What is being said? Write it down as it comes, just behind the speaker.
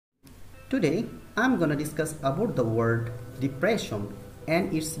Today, I'm gonna discuss about the word depression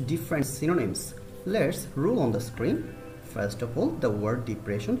and its different synonyms. Let's rule on the screen. First of all, the word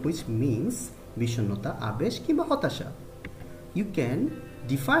depression, which means বিষণ্ণতা, আবেশ কিংবা হতাশা. You can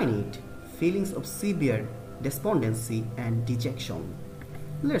define it, feelings of severe despondency and dejection.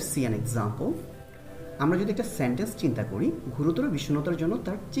 Let's see an example. আমরা যদি একটা sentence চিন্তা করি, গুরুতর বিষণ্ণতার জন্য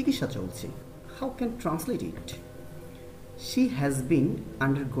তার চিকিৎসা চলছে. How can translate it? She has been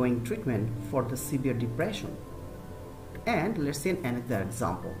undergoing treatment for the severe depression. And let's see another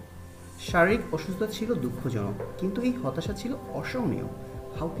example. শারীরিক অসুস্থতা ছিল দুঃখজনক, কিন্তু এই হতাশা ছিল অসহনীয়.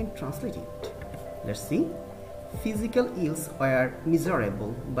 How can translate it? Let's see. Physical ills were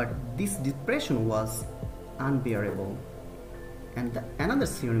miserable, but this depression was unbearable. And another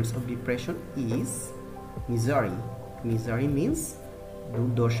synonyms of depression is misery. Misery means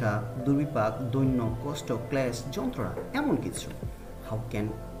দুর্দশা, দুর্বিপাক, দৈন্য, কষ্ট, ক্লেশ, যন্ত্রণা, এমন কিছু. How can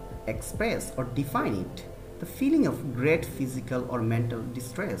express or define it? The feeling of great physical or mental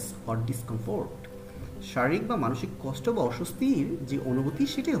distress or discomfort. শারীরিক বা মানসিক কষ্ট বা অস্বস্তির যে অনুভূতি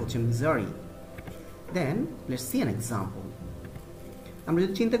সেটাই হচ্ছে misery. Then let's see an example. আমরা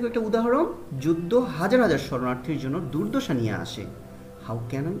যদি চিন্তা করি একটা উদাহরণ, যুদ্ধ হাজার হাজার শরণার্থীর জন্য দুর্দশা নিয়ে আসে. How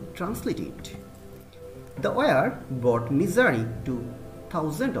can I translate it? The war brought misery to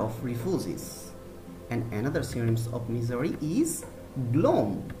thousands of refugees. And another synonyms of misery is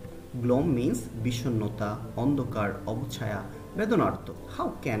gloom. Gloom means বিষণ্ণতা, অন্ধকার, অবচ্ছায়া, বেদনার্ত. How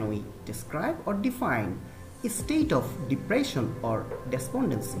can we describe or define a state of depression or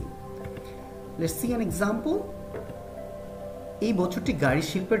despondency? Let's see an example. এই বছরটি গাড়ি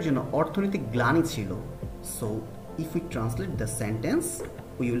শিল্পের জন্য অর্থনৈতিক গ্লানি ছিল. So, if we translate the sentence,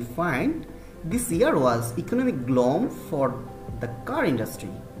 we will find this year was economic gloom for the car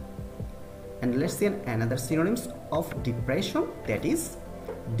industry. And let's see another synonyms of depression, that is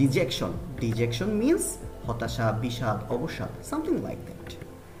dejection. Dejection means হতাশা, বিষাদ, অবসাদ, something like that.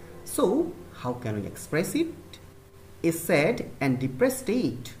 So, how can we express it? A sad and depressed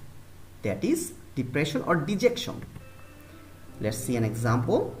state, that is depression or dejection. Let's see an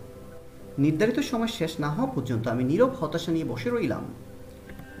example. নির্ধারিত সময় শেষ না হওয়া পর্যন্ত আমি নীরব হতাশা নিয়ে বসে রইলাম.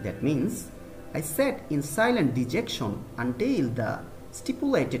 That means I sat in silent dejection until the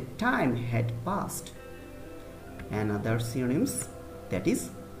stipulated time had passed. Another synonyms, that is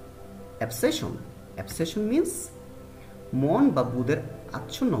obsession. Obsession means মন বা বুধের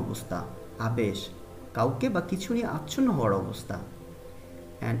আচ্ছন্ন অবস্থা, আবেশ, কাউকে বা কিছু নিয়ে আচ্ছন্ন হওয়ার অবস্থা.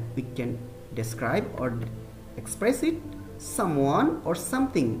 And we can describe or express it, someone or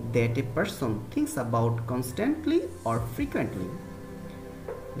something that a person thinks about constantly or frequently.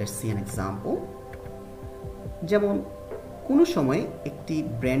 Let's see an example. যেমন কোনো সময় একটি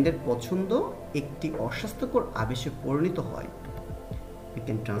ব্র্যান্ডের পছন্দ একটি অস্বাস্থ্যকর আবেশে পরিণত হয়. We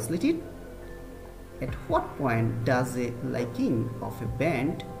can translate it. At what point does a liking of a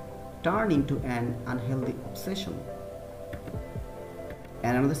band turn into an unhealthy obsession?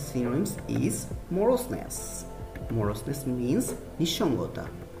 And another synonyms is moroseness. Moroseness means nishongota.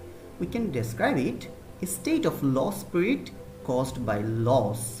 We can describe it, a state of low spirit caused by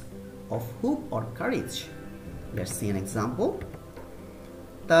loss of hope or courage. Let's see an example.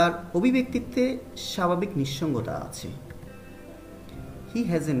 তার অভিব্যক্তিত্বে স্বাভাবিক নিঃসঙ্গতা আছে. He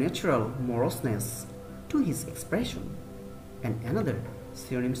has a natural moroseness to his expression. And another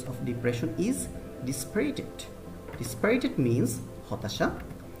synonyms of depression is dispirited. Dispirited means হতাশা,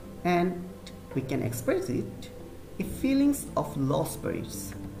 and we can express it, a feelings of low spirits.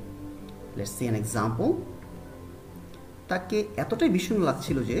 Let's see an example. তাকে এতটাই বিষণ্ণ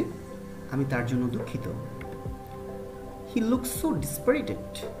লাগছিল যে আমি তার জন্য দুঃখিত. He looked so dispirited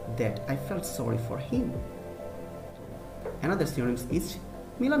that I felt sorry for him. Another synonyms is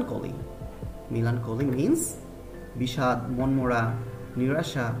melancholy. Melancholy means বিষাদ, মনমরা,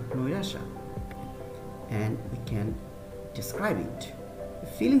 নিরাশা, নৈরাশা. And we can describe it,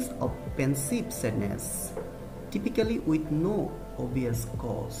 feelings of pensive sadness, typically with no obvious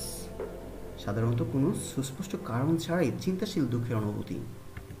cause. সাধারণত কোনো সুস্পষ্ট কারণ ছাড়াই চিন্তাশীল দুঃখের অনুভূতি.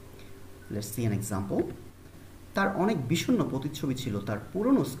 Let's see an example. তার অনেক বিষণ্ণ প্রতিচ্ছবি ছিল তার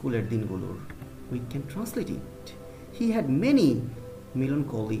পুরনো স্কুলের দিনগুলোর. We can translate it. He had many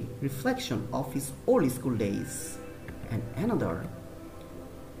melancholy reflection of his old school days. And another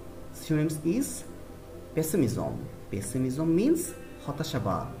synonyms is pessimism. Pessimism means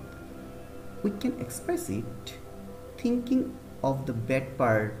হতাশাবাদ. We can express it, thinking of the bad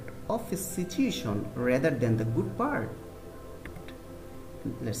part of a situation rather than the good part.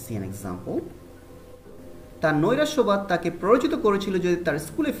 Let's see an example. তার নৈরাশ্যবাদ তাকে প্ররোচিত করেছিল যে তার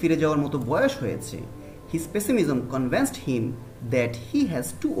স্কুলে ফিরে যাওয়ার মতো বয়স হয়েছে. His pessimism convinced him that he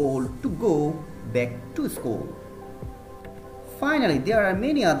is too old to go back to school. Finally, there are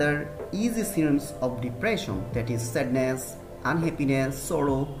many other easy synonyms of depression, that is sadness, unhappiness,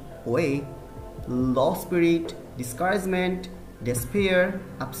 sorrow, away, low spirit, discouragement, despair,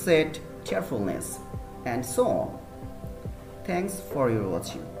 upset, cheerfulness, and so on. Thanks for your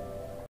watching.